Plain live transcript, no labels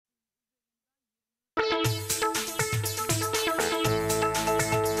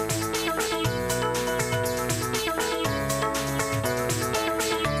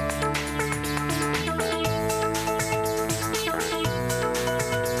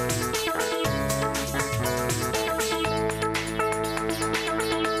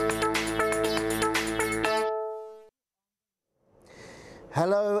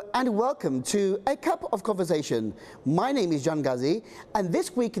Hello and welcome to A Cup of Conversation. My name is John Ghazi, and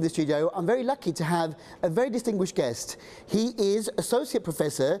this week in the studio I'm very lucky to have a very distinguished guest. He is Associate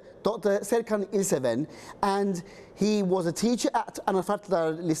Professor Dr. Serkan İlseven, and he was a teacher at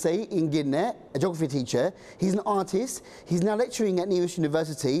Anafartlar Lycée in Guinea, a geography teacher. He's an artist, he's now lecturing at New York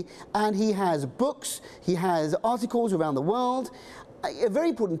University, and he has books, he has articles around the world, a very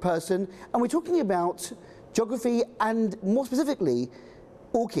important person, and we're talking about geography and more specifically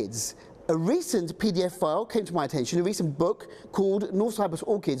orchids. A recent PDF file came to my attention, a recent book called North Cyprus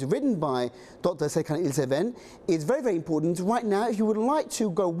Orchids, written by Dr. Serkan İlseven. It's very, very important. Right now, if you would like to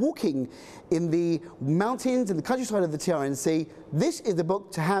go walking in the mountains and the countryside of the TRNC, this is the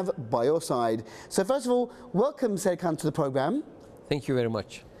book to have by your side. So first of all, welcome Serkan to the program. Thank you very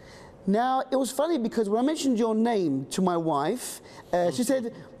much. Now, it was funny because when I mentioned your name to my wife, she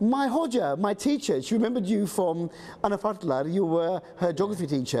said, my hoja, my teacher, she remembered you from Anafartlar, you were her geography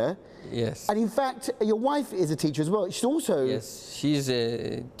teacher. Yes. And in fact, your wife is a teacher as well. She's also... Yes, she's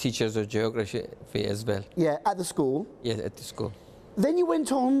a teacher of geography as well. Yeah, at the school. Yes, at the school. Then you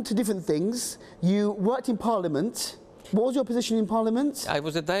went on to different things. You worked in Parliament. What was your position in Parliament? I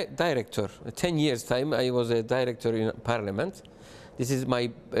was a director. 10 years time, I was a director in Parliament. This is my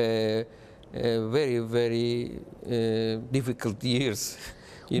very, very difficult years.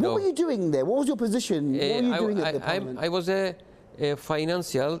 What were you doing there? What was your position? What were you doing at the Parliament? I was a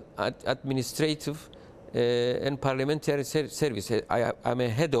financial, administrative and parliamentary service. I'm a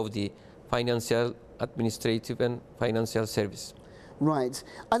head of the financial, administrative and financial service. Right.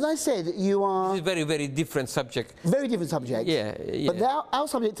 As I said, you are... It's a very, very different subject. Very different subject. Yeah. But our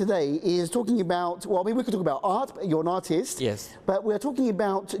subject today is talking about, well, I mean, we could talk about art, you're an artist. Yes. But we're talking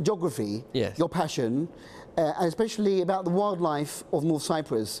about geography, yes, your passion, and especially about the wildlife of North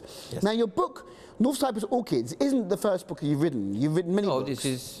Cyprus. Yes. Now, your book, North Cyprus Orchids, isn't the first book you've written. You've written many books. Oh, this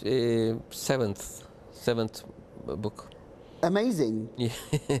is seventh book. Amazing. Yeah.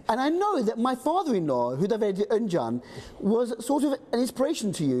 And I know that my father-in-law, Hüdaverdi Öncan, was sort of an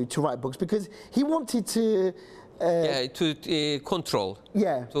inspiration to you to write books because he wanted to... to control.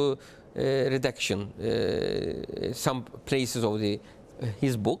 Yeah. To redaction some places of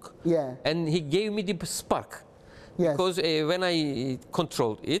his book. Yeah. And he gave me the spark. Yes. Because when I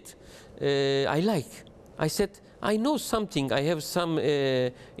controlled it, I said, I know something, I have some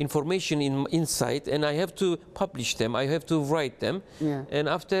information inside and I have to publish them, I have to write them. Yeah. And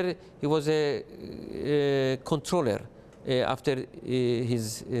after he was a controller, after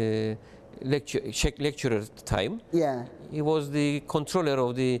his lecturer time, yeah, he was the controller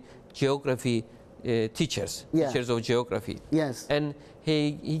of the geography teachers of geography. Yes. And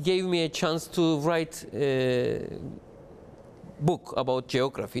he gave me a chance to write a book about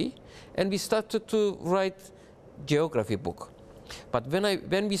geography, and we started to write geography book. But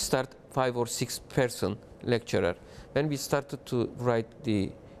when we start 5 or 6 person lecturer, when we started to write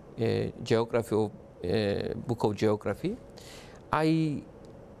the geography of book of geography, I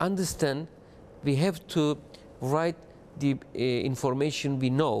understand we have to write the information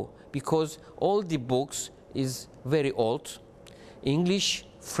we know, because all the books is very old, English,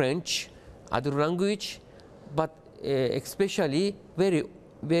 French, other language, but especially very,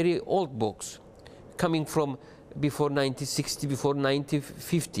 very old books coming from before 1960, before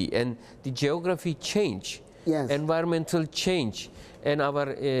 1950, and the geography change, yes, environmental change, and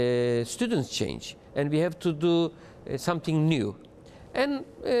our students change, and we have to do something new. And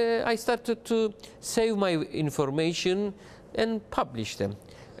I started to save my information and publish them.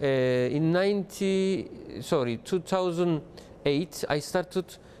 In 2008, I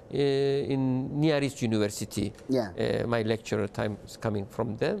started in Near East University. Yeah. My lecturer time is coming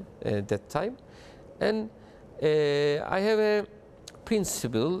from them that time. And I have a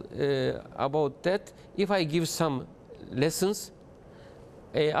principle about that. If I give some lessons,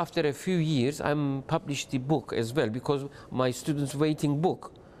 after a few years, I'm publish the book as well, because my students waiting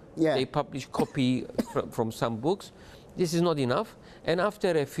book. Yeah. They publish copy from some books. This is not enough. And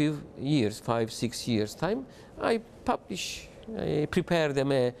after a few years, 5, 6 years time, I prepare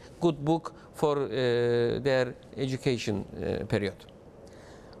them a good book for their education period.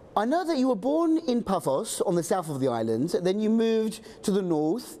 I know that you were born in Paphos on the south of the island, then you moved to the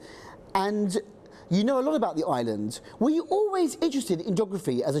north, and you know a lot about the island. Were you always interested in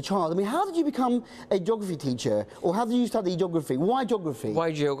geography as a child? I mean, how did you become a geography teacher, or how did you study geography? Why geography?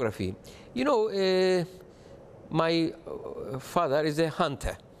 Why geography? You know, my father is a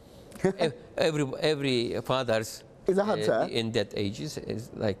hunter. every father's is a hunter in that age is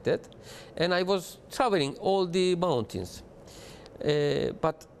like that. And I was traveling all the mountains,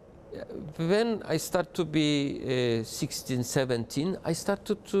 but when I start to be 16, 17, I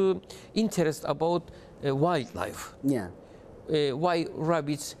started to interest about wildlife. Yeah. Why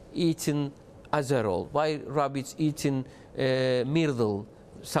rabbits eating azarol? Why rabbits eating myrtle?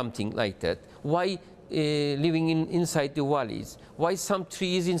 Something like that. Why living inside the valleys? Why some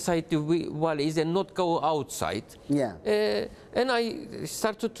trees inside the valleys and not go outside? Yeah. And I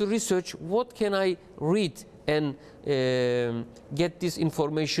started to research what can I read and get this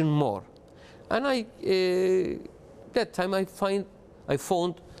information more. And that time I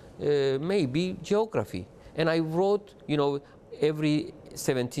found maybe geography. And I wrote, you know, every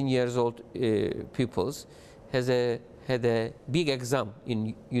 17 years old pupils had a big exam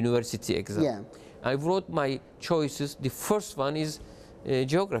in university exam. Yeah. I wrote my choices. The first one is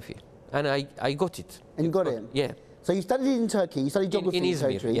geography, and I got it. And you got it? Yeah. So you studied in Turkey, you studied geography in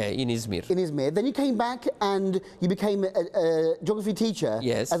Izmir. Turkey. Yeah, in Izmir. In Izmir. Then you came back and you became a geography teacher.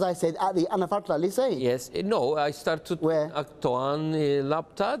 Yes. As I said, at the Anafartlar Lycée. Yes. No, I started Where? Akdoğan,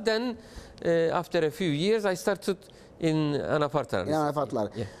 Lapta. Then after a few years, I started in Anafartlar. In Anafartlar.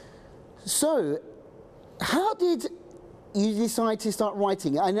 Yeah. So, how did you decide to start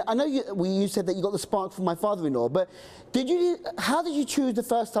writing? I know you said that you got the spark from my father-in-law, but how did you choose the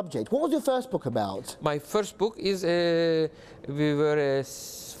first subject? What was your first book about? My first book is, we were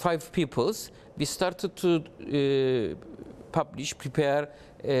 5 peoples. We started to prepare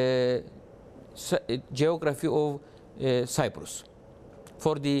geography of Cyprus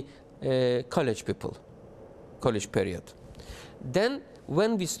for the college people, college period. Then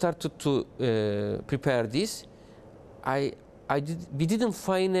when we started to prepare this, we didn't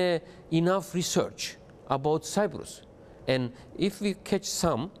find enough research about Cyprus. And if we catch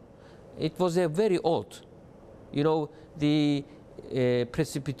some, it was very old. You know, the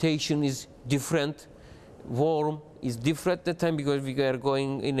precipitation is different, warm is different at the time because we are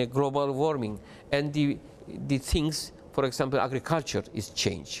going in a global warming. And the things, for example, agriculture is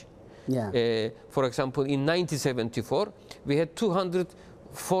changed. Yeah. For example, in 1974, we had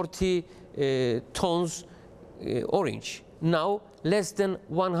 240 tons orange. Now, less than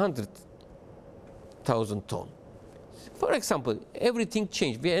 100,000 tons. For example, everything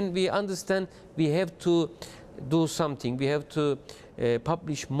changed. And we understand we have to do something. We have to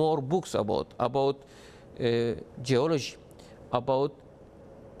publish more books about geology, about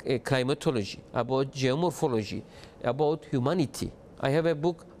climatology, about geomorphology, about humanity. I have a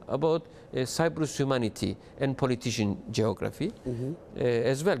book about Cyprus humanity and politician geography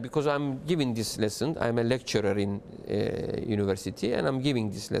as well, because I'm giving this lesson. I'm a lecturer in university and I'm giving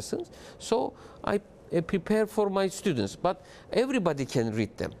these lessons. So I prepare for my students, but everybody can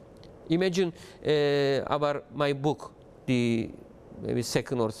read them. Imagine my book, the maybe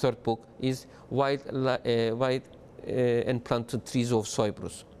second or third book, is Wild and Planted Trees of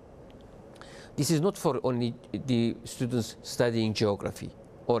Cyprus. This is not for only the students studying geography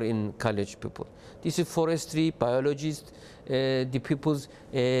or in college people. This is forestry, biologists, the people's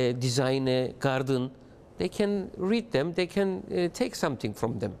design a garden. They can read them, they can take something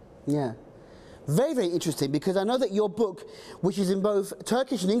from them. Yeah. Very, very interesting, because I know that your book, which is in both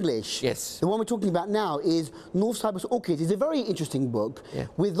Turkish and English, yes, the one we're talking about now is North Cyprus Orchids, is a very interesting book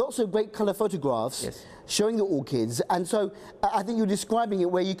with lots of great colour photographs showing the orchids. And so I think you're describing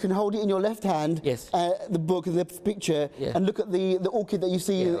it where you can hold it in your left hand, the book and the picture, and look at the orchid that you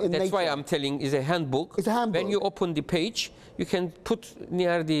see in nature. That's why I'm telling it's a handbook. It's a handbook. When you open the page, you can put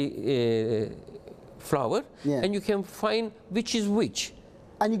near the flower and you can find which is which.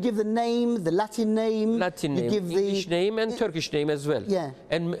 And you give the name, the Latin name. Latin you name, give English name and Turkish name as well. Yeah.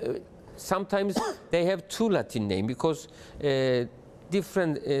 And sometimes they have 2 Latin names because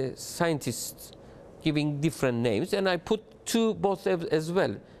different scientists giving different names. And I put 2 both as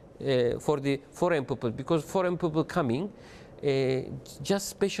well for the foreign people, because foreign people coming just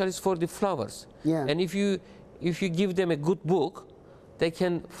specialists for the flowers. Yeah. And if you give them a good book, they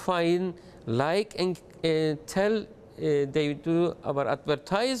can find, like, and tell. They do our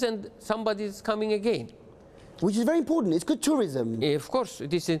advertise and somebody is coming again. Which is very important. It's good tourism. Of course,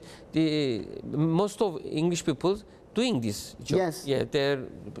 this is most of English people doing this job. Yes. Yeah, they're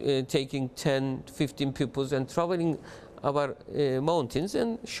taking 10, 15 people and traveling our mountains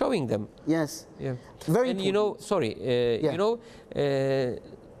and showing them. Yes. Yeah. Very and important. you know, sorry, you know,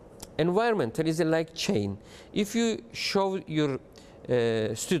 environmental is a like chain. If you show your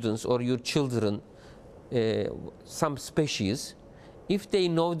students or your children some species, if they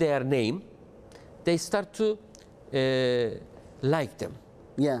know their name, they start to like them.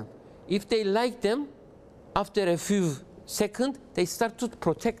 Yeah. If they like them, after a few seconds, they start to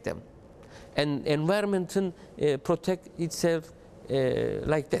protect them. And environment protect itself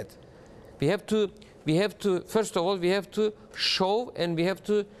like that. We have to, first of all, we have to show and we have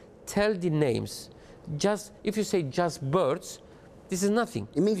to tell the names. Just, if you say just birds, this is nothing.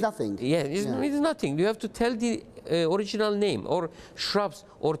 It means nothing. Yeah, it means nothing. You have to tell the original name, or shrubs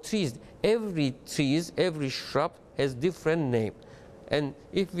or trees. Every trees, every shrub has different name. And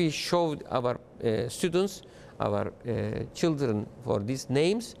if we show our students, our children for these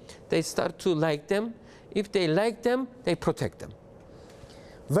names, they start to like them. If they like them, they protect them.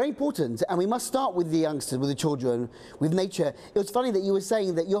 Very important, and we must start with the youngsters, with the children, with nature. It was funny that you were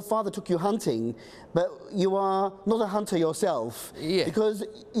saying that your father took you hunting, but you are not a hunter yourself. Yeah. Because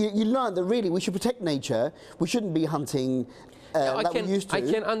you learned that really we should protect nature. We shouldn't be hunting like we used to. I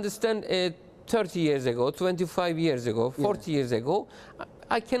can understand 30 years ago, 25 years ago, 40 years ago.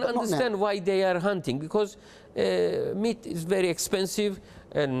 I can understand why they are hunting, because meat is very expensive,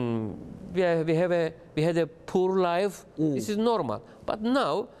 and we had a poor life. This is normal. But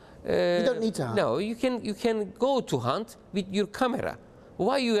now you don't need to hunt. No, you can go to hunt with your camera.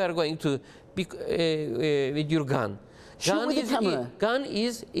 Why you are going to with your gun? Shoot with the camera. Gun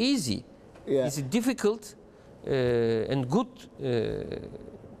is easy. Yeah. It's difficult and good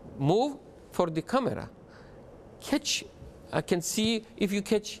move for the camera. Catch, I can see if you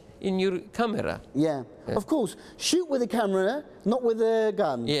catch in your camera. Yeah, of course. Shoot with a camera, not with a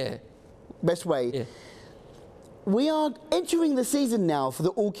gun. Yeah. Best way. Yeah. We are entering the season now for the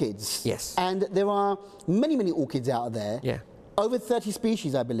orchids. Yes. And there are many, many orchids out there. Yeah. Over 30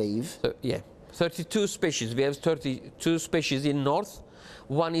 species, I believe. Yeah. 32 species. We have 32 species in north.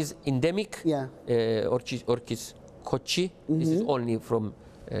 One is endemic. Yeah. Orchis kochi. This is only from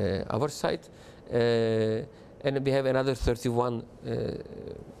our side. And we have another 31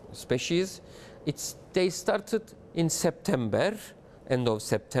 species. They started in September. End of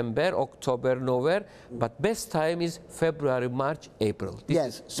September, October, November, but best time is February, March, April.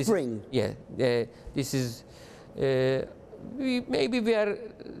 Spring. This is, maybe we are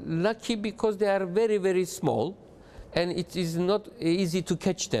lucky because they are very, very small, and it is not easy to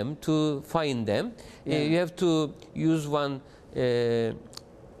catch them, to find them. You have to use one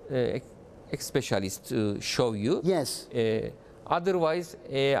specialist to show you. Yes. Otherwise,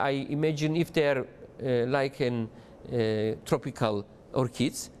 I imagine if they are like an tropical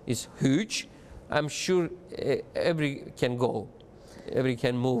orchids is huge, I'm sure every can go, every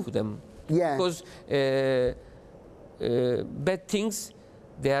can move them. Yeah. Because bad things,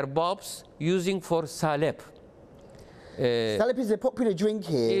 they are bulbs using for salep. Salep is a popular drink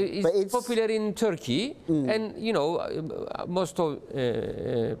here, but it's popular in Turkey, and you know most of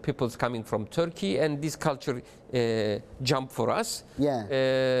people's coming from Turkey, and this culture jump for us. Yeah.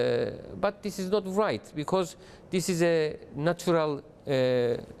 But this is not right, because this is a natural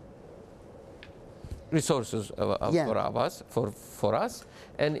resources for us,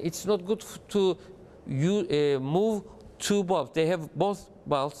 and it's not good to move two bulbs. They have both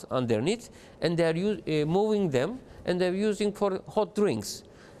bulbs underneath, and they are moving them, and they're using for hot drinks.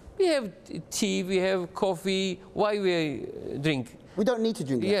 We have tea, we have coffee. Why we drink? We don't need to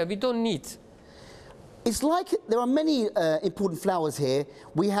drink that. Yeah, we don't need. It's like there are many important flowers here.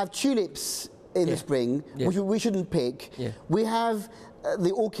 We have tulips in the spring, which we shouldn't pick. Yeah. We have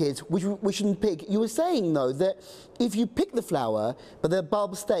the orchids, which we shouldn't pick. You were saying, though, that if you pick the flower, but the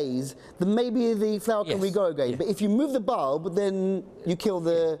bulb stays, then maybe the flower can regrow again. But if you move the bulb, then you kill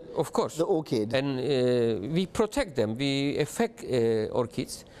the, the orchid. And we protect them. We affect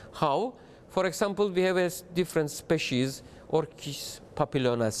orchids. How? For example, we have a different species, Orchis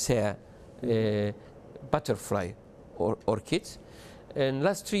papilionacea, butterfly orchids. And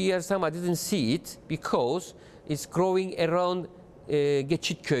last 3 years I didn't see it because it's growing around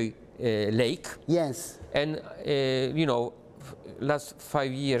Geçitköy lake. Yes. And you know, last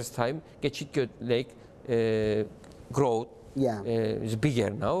 5 years time, Geçitköy lake growth is bigger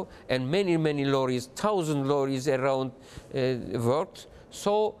now, and many lorries, 1,000 lorries around worked.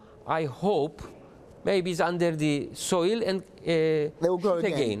 So I hope maybe it's under the soil and they will grow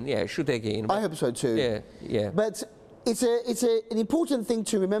again. Yeah, shoot again. I hope so too. Yeah, yeah. But it's an important thing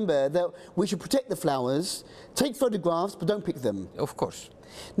to remember that we should protect the flowers, take photographs, but don't pick them. Of course.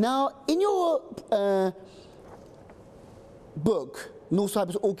 Now, in your book, North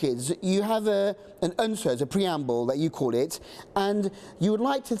Cyprus Orchids, you have an unsurs, a preamble that you call it, and you would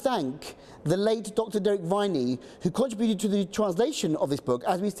like to thank the late Dr. Derek Viney, who contributed to the translation of this book.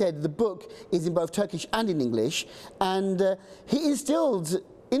 As we said, the book is in both Turkish and in English, and he instilled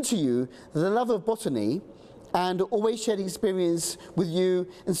into you the love of botany and always shared experience with you,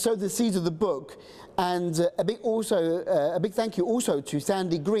 and sowed the seeds of the book. And a big thank you also to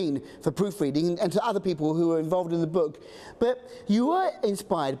Sandy Green for proofreading and to other people who were involved in the book. But you were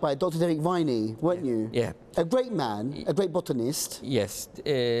inspired by Dr. Derek Viney, weren't you? Yeah. A great man, a great botanist. Yes.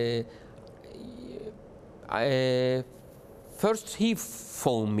 First he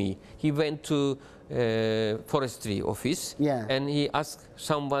phoned me. He went to forestry office, Yeah. and he asked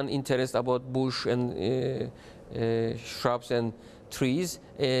someone interested about bush and shrubs and trees.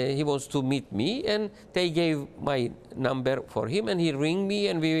 He wants to meet me, and they gave my number for him, and he ring me,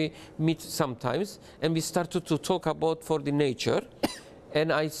 and we meet sometimes, and we started to talk about for the nature.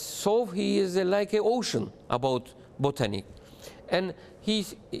 And I saw he is like an ocean about botany, and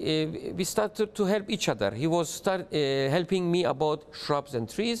we started to help each other. He was helping me about shrubs and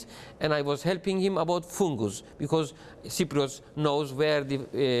trees, and I was helping him about fungus, because Cyprus knows where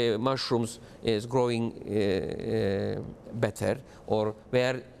the mushrooms is growing better, or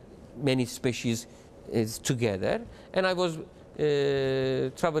where many species is together. And I was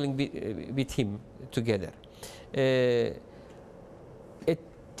traveling with him together. At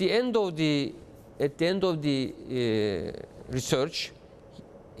the end of the research,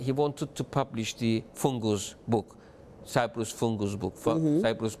 he wanted to publish the fungus book, Cyprus fungus book,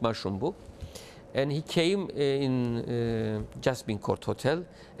 Cyprus mushroom book. And he came in Jasmine Court Hotel,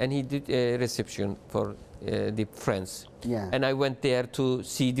 and he did a reception for the friends. Yeah. And I went there to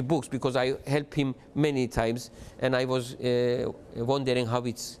see the books, because I helped him many times, and I was wondering how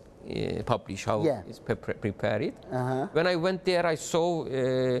it's published, how it's prepared. When I went there, I saw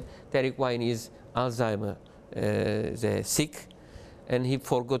Derek Viney's Alzheimer, sick, and he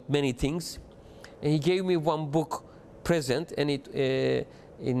forgot many things. And he gave me one book present, and it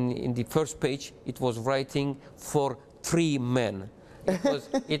in the first page it was writing for 3 men.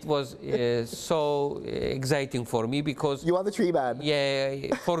 It was so exciting for me, because You are the tree man.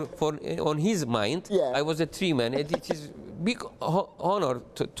 yeah, for on his mind, Yeah. I was a tree man. It is big honor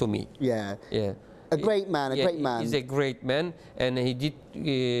to me. Yeah. Yeah. A great man, a great man. He's a great man, and he did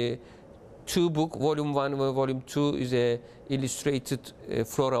 2 books. Volume 1 and Volume 2 is a illustrated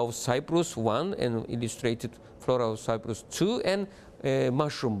Flora of Cyprus 1 and illustrated Flora of Cyprus 2, and a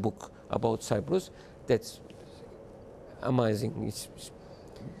mushroom book about Cyprus. That's amazing.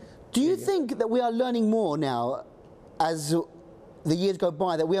 Do you think that we are learning more now, as the years go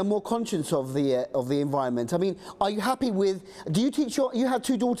by, that we are more conscious of the environment? I mean, are you happy with? Do you teach you have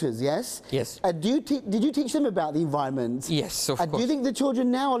 2 daughters? Yes. Yes. Did you teach them about the environment? Yes, of course. Do you think the children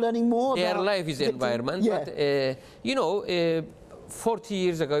now are learning more? Their about life is environment. Yeah. But you know, 40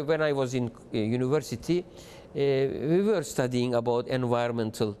 years ago, when I was in university, we were studying about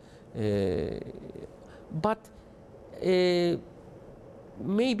environmental, but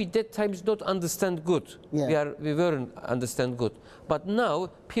maybe that times not understand good. Yeah. We weren't understand good. But now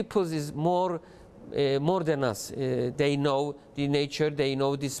people is more than us. They know the nature, they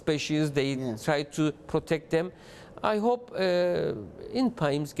know the species, they try to protect them. I hope in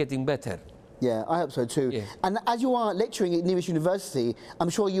times getting better. Yeah, I hope so too. Yeah. And as you are lecturing at Nevis University, I'm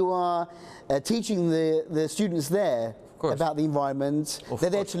sure you are teaching the students there about the environment.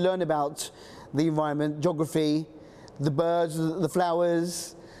 They're there to learn about the environment, geography, the birds, the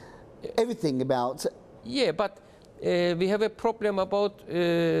flowers, everything about. Yeah, but we have a problem about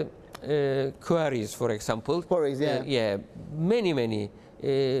quarries, for example. Quarries, yeah. Yeah, many.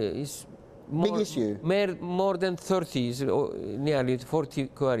 It's more, big issue. More than 30, nearly 40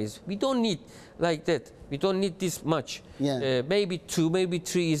 quarries. We don't need like that. We don't need this much. Yeah. Maybe 2, maybe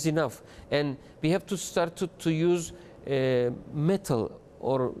 3 is enough. And we have to start to use metal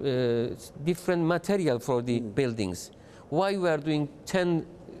or different material for the buildings. Why we are doing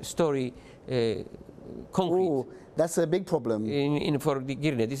 10-story concrete? Ooh, that's a big problem. For the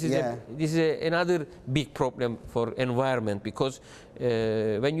Girne. This is another big problem for environment, because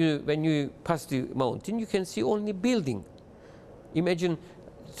when you pass the mountain, you can see only building. Imagine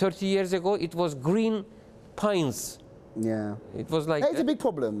 30 years ago it was green pines. Yeah. It was like It's a big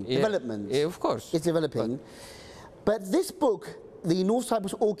problem. Yeah. Development. Yeah, of course. It's developing. But this book, the North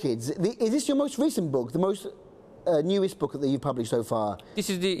Cyprus Orchids, is this your most recent book, the most newest book that you've published so far? This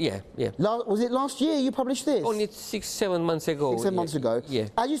is the Was it last year you published this? Only 6-7 months ago. 6-7 months ago. Yeah.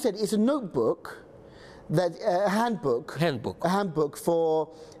 As you said, it's a notebook, a handbook. Handbook. A handbook for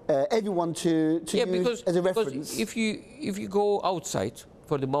everyone to use as a reference. Because if you go outside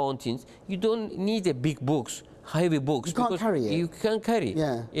for the mountains, you don't need a big books, heavy books. You can't carry it. You can't carry.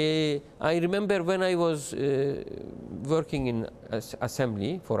 Yeah. I remember when I was working in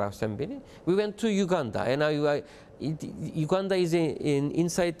assembly, we went to Uganda, and Uganda is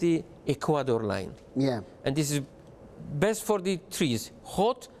inside the Ecuador line. Yeah. And this is best for the trees,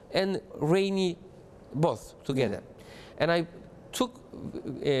 hot and rainy both together. And I took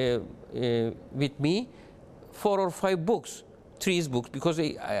with me 4 or 5 books, trees books, because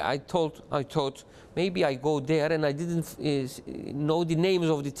I thought maybe I go there and I didn't know the names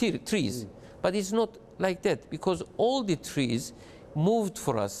of the trees. But it's not like that, because all the trees moved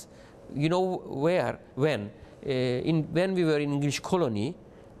for us. You know where, when? When we were in English colony,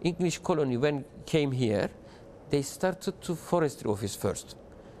 when came here, they started to forestry office first.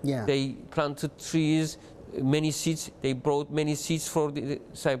 Yeah. They planted trees, many seeds. They brought many seeds for the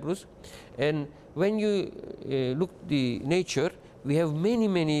Cyprus. And when you look the nature, we have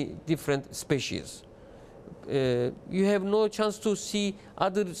many different species. You have no chance to see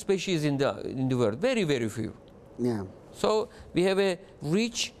other species in the world. Very few. Yeah. So we have a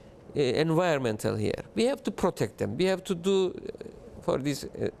rich environmental here. We have to protect them. We have to do for this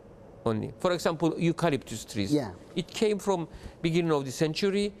only. For example, eucalyptus trees. Yeah. It came from beginning of the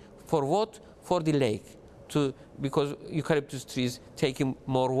century. For what? For the lake. Because eucalyptus trees taking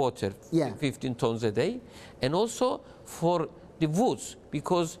more water, 15 tons a day, and also for the woods,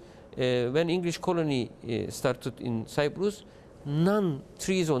 because when English colony started in Cyprus, none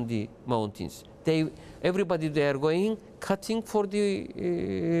trees on the mountains. Everybody they are going cutting for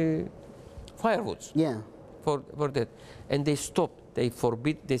the firewoods. Yeah. For that, and they stopped.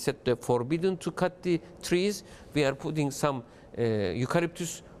 They said they're forbidden to cut the trees. We are putting some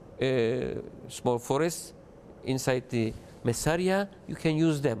eucalyptus small forests inside the Messaria. You can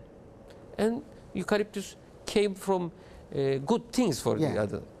use them, and eucalyptus came from good things for the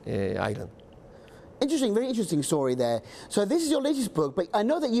other island. Interesting, very interesting story there. So this is your latest book, but I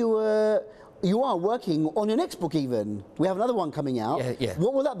know that you are working on your next book even. We have another one coming out. Yeah.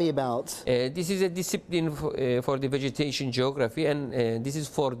 What will that be about? This is a discipline for the vegetation geography, and this is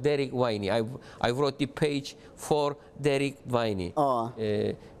for Derek Viney. I wrote the page for Derek Viney.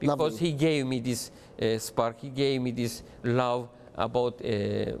 Because lovely. He gave me this spark, he gave me this love about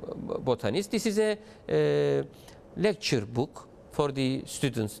botanists. This is a lecture book for the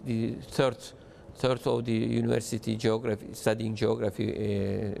students, the third of the university geography, studying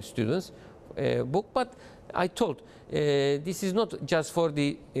geography students. Book, but I told this is not just for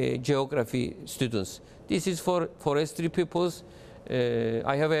the geography students. This is for forestry peoples.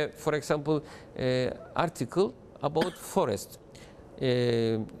 I have for example, article about forest,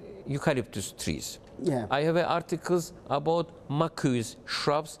 eucalyptus trees. Yeah. I have articles about macues,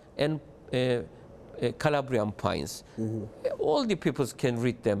 shrubs, and Calabrian pines. All the peoples can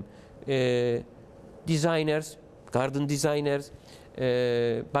read them. Designers, garden designers,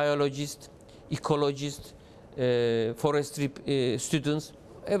 biologists, ecologists, forestry students,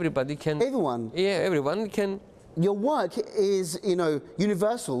 everybody can. Everyone. Yeah, everyone can. Your work is,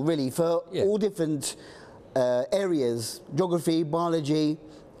 universal really for all different areas: geography, biology,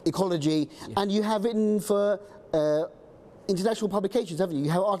 ecology, and you have written for international publications, haven't you?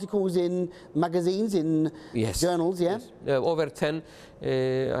 You have articles in magazines, in journals, Yes. Over 10,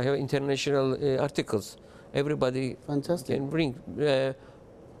 I have international articles. Everybody can bring.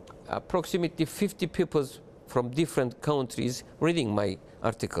 Approximately 50 people from different countries reading my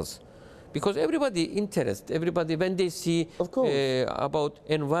articles. Because everybody interested, everybody, when they see about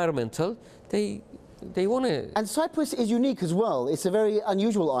environmental, they want to. And Cyprus is unique as well. It's a very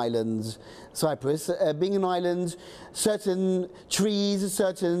unusual island, Cyprus. Being an island, certain trees,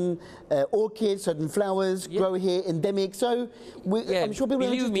 certain orchids, certain flowers grow here, endemic. So I'm sure people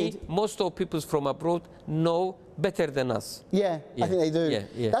are interested. Believe me, most of people from abroad know better than us. I think they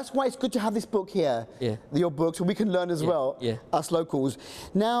do. That's why it's good to have this book here, your book, so we can learn as well, us locals.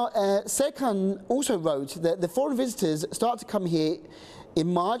 Now, Serkan also wrote that the foreign visitors start to come here in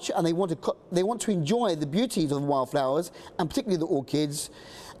March, and they want to enjoy the beauties of the wildflowers, and particularly the orchids.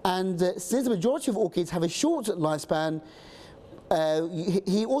 And since the majority of orchids have a short lifespan,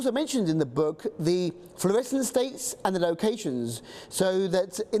 he also mentioned in the book the fluorescent states and the locations, so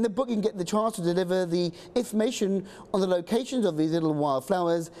that in the book you can get the chance to deliver the information on the locations of these little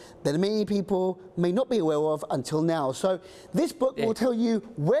wildflowers that many people may not be aware of until now. So this book will tell you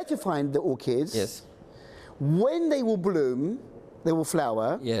where to find the orchids, when they will bloom, they will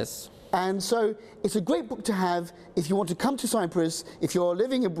flower. And so it's a great book to have if you want to come to Cyprus, if you're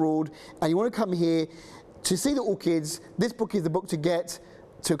living abroad and you want to come here to see the orchids. This book is the book to get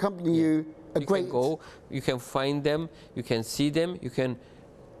to accompany you. You can go, you can find them, you can see them, you can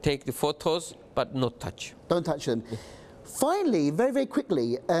take the photos, but not touch. Don't touch them. Finally, very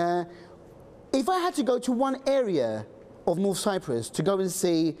quickly, if I had to go to one area of North Cyprus to go and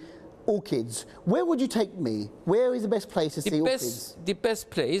see orchids, where would you take me? Where is the best place to see orchids? The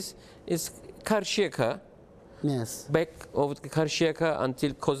best place is Karşıyaka, Yes. back of the Karşıyaka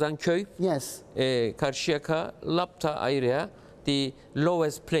until Kozanköy. Yes. Karşıyaka, Lapta area, the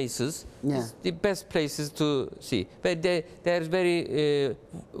lowest places, Yeah. is the best places to see. But there's very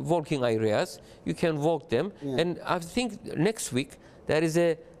walking areas. You can walk them. Yeah. And I think next week there is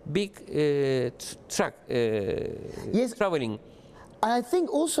a big truck Yes. traveling And I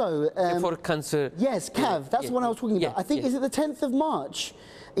think also... for cancer. yes, CAV, that's yeah, what I was talking about. yeah, I think, yeah. is it the 10th of March?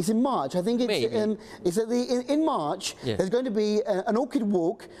 It's in March. I think it's, Maybe. it's at in March. Yeah. There's going to be an orchid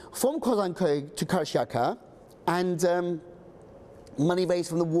walk from Kozanköy to Karşıyaka, and money raised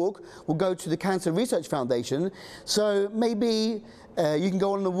from the walk will go to the Cancer Research Foundation. So maybe you can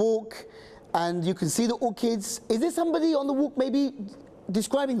go on the walk and you can see the orchids. Is there somebody on the walk maybe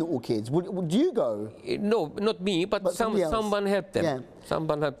describing the orchids? Would you go? No, not me, but someone helped them. Yeah.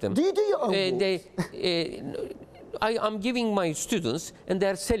 Someone helped them. Do you do your own walks? I'm giving my students, and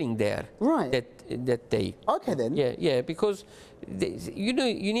they're selling there. Right. That day. Okay then. Yeah, because you know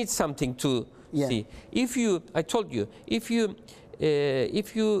you need something to see. If you, I told you, if you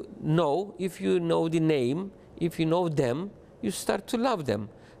know the name, if you know them, you start to love them.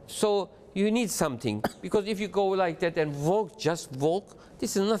 So you need something, because if you go like that and just walk,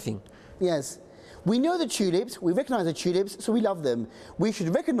 this is nothing. Yes. We know the tulips, we recognize the tulips, so we love them. We should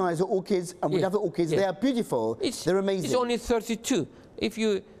recognize the orchids, and we love the orchids. They are beautiful. They're amazing. It's only 32. If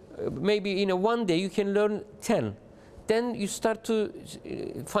you, maybe in one day, you can learn 10. Then you start to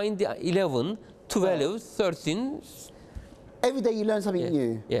find the 11, 12, 13. Every day you learn something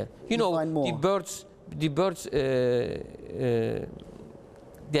new. Yeah. You know, find more. the birds,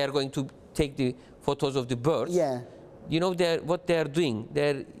 they are going to take the photos of the birds. Yeah. You know what they are doing.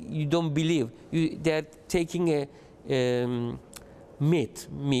 You don't believe. They are taking a meat,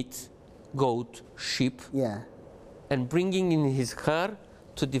 goat, sheep, Yeah. and bringing in his car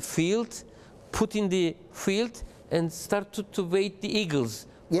to the field, put in the field, and start to wait the eagles.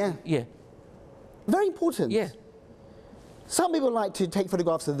 Yeah. Yeah. Very important. Yeah. Some people like to take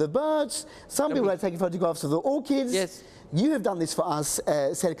photographs of the birds. Some people like taking photographs of the orchids. Yes. You have done this for us,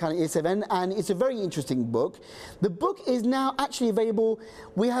 Serkan İlseven, and it's a very interesting book. The book is now actually available.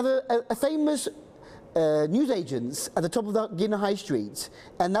 We have a famous newsagents at the top of the Gina High Street,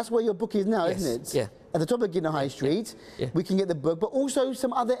 and that's where your book is now, Yes. isn't it? Yeah. At the top of Gina High Street, we can get the book, but also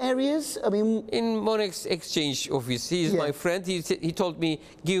some other areas. I mean, In Monex exchange office, he is my friend. He told me,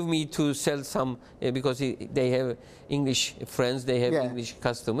 give me to sell some, because they have English friends, they have English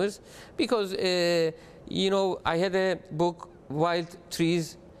customers. Because, you know, I had a book, Wild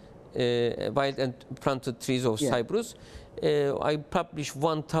Trees, Wild and Planted Trees of Cyprus. I published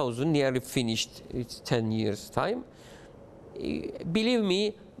 1,000, nearly finished, it's 10 years time. Believe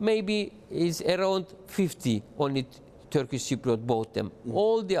me, maybe it's around 50 only Turkish Cypriot bought them.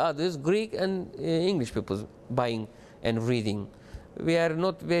 All the others, Greek and English people buying and reading. We are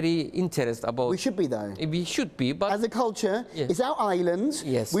not very interested about... we should be though. We should be, but... As a culture, it's our island.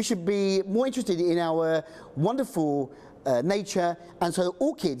 Yes. We should be more interested in our wonderful nature. And so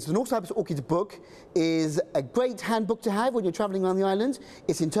orchids, the North Cyprus Orchids book is a great handbook to have when you're traveling around the island.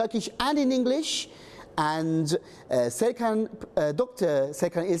 It's in Turkish and in English. And Dr.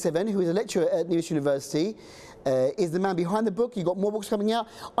 Serkan İlseven, who is a lecturer at New University, is the man behind the book. You've got more books coming out.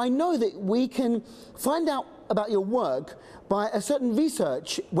 I know that we can find out about your work by a certain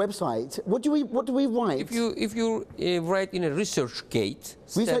research website. What do we write? If you write in a research gate,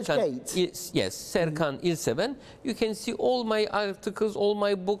 yes, Serkan İlseven, you can see all my articles, all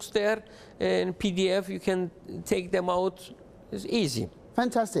my books there, in PDF. You can take them out. It's easy.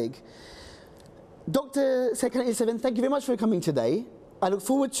 Fantastic. Dr. Serkan İlseven, thank you very much for coming today. I look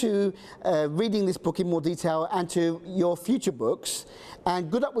forward to reading this book in more detail and to your future books.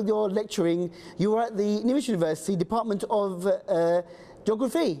 And good luck with your lecturing. You are at the New University Department of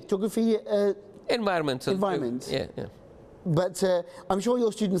Geography. Environment. Yeah. But I'm sure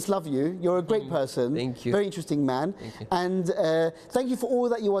your students love you. You're a great person. Thank you. Very interesting man. Thank you. And thank you for all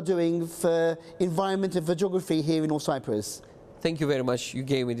that you are doing for environment and for geography here in North Cyprus. Thank you very much. You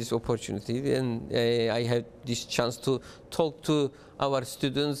gave me this opportunity, and I had this chance to talk to our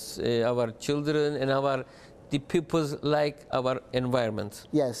students, our children, and the people like our environment.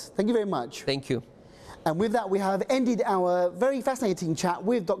 Yes, thank you very much. Thank you. And with that, we have ended our very fascinating chat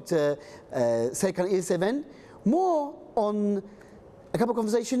with Dr. Serkan İlseven. More on A Cup of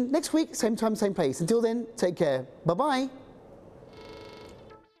Conversation next week, same time, same place. Until then, take care. Bye-bye.